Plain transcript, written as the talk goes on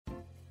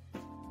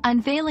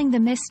Unveiling the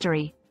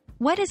mystery.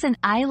 What is an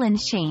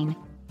island chain?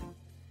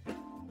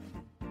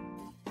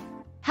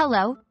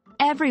 Hello,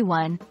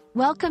 everyone.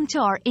 Welcome to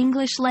our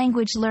English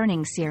language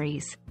learning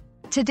series.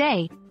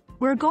 Today,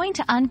 we're going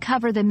to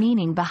uncover the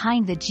meaning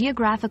behind the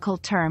geographical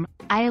term,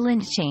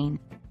 island chain.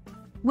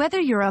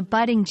 Whether you're a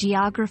budding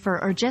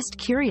geographer or just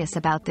curious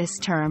about this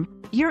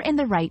term, you're in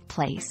the right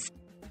place.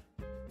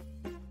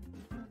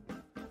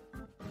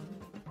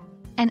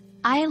 An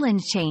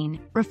island chain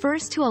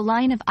refers to a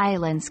line of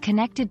islands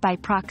connected by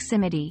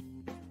proximity,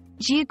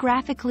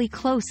 geographically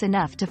close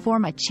enough to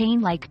form a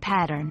chain-like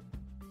pattern.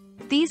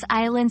 These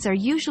islands are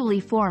usually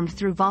formed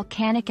through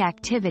volcanic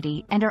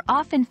activity and are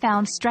often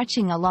found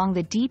stretching along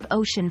the deep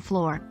ocean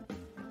floor.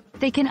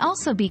 They can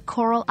also be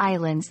coral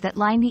islands that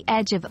line the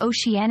edge of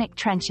oceanic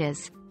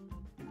trenches.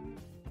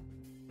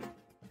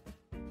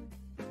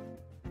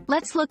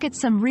 Let's look at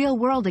some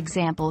real-world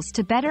examples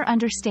to better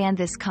understand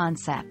this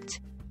concept.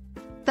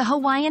 The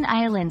Hawaiian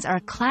Islands are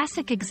a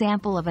classic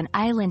example of an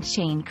island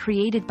chain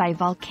created by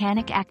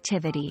volcanic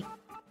activity.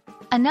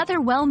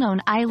 Another well-known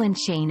island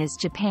chain is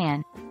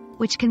Japan,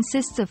 which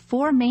consists of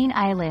 4 main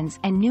islands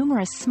and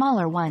numerous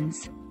smaller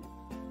ones.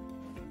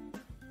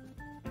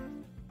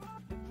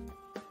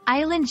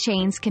 Island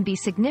chains can be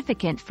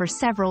significant for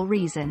several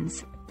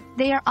reasons.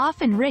 They are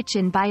often rich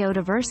in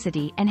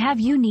biodiversity and have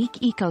unique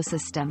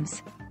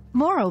ecosystems.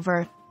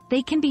 Moreover,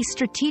 they can be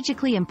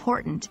strategically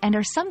important and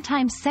are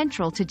sometimes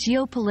central to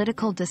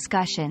geopolitical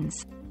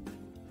discussions.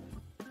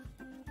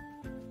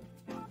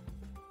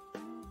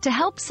 To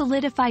help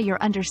solidify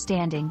your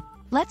understanding,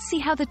 let's see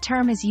how the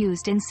term is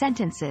used in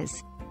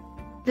sentences.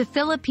 The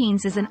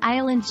Philippines is an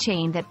island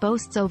chain that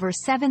boasts over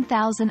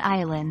 7,000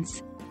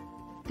 islands.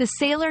 The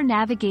sailor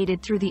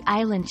navigated through the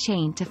island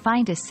chain to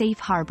find a safe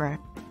harbor.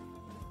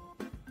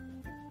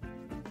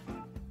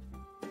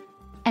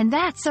 And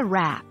that's a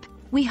wrap.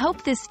 We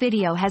hope this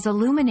video has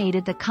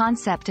illuminated the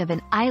concept of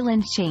an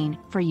island chain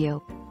for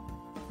you.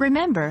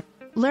 Remember,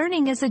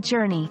 learning is a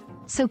journey,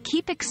 so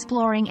keep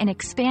exploring and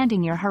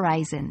expanding your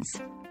horizons.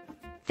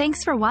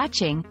 Thanks for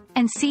watching,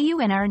 and see you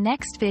in our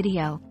next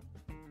video.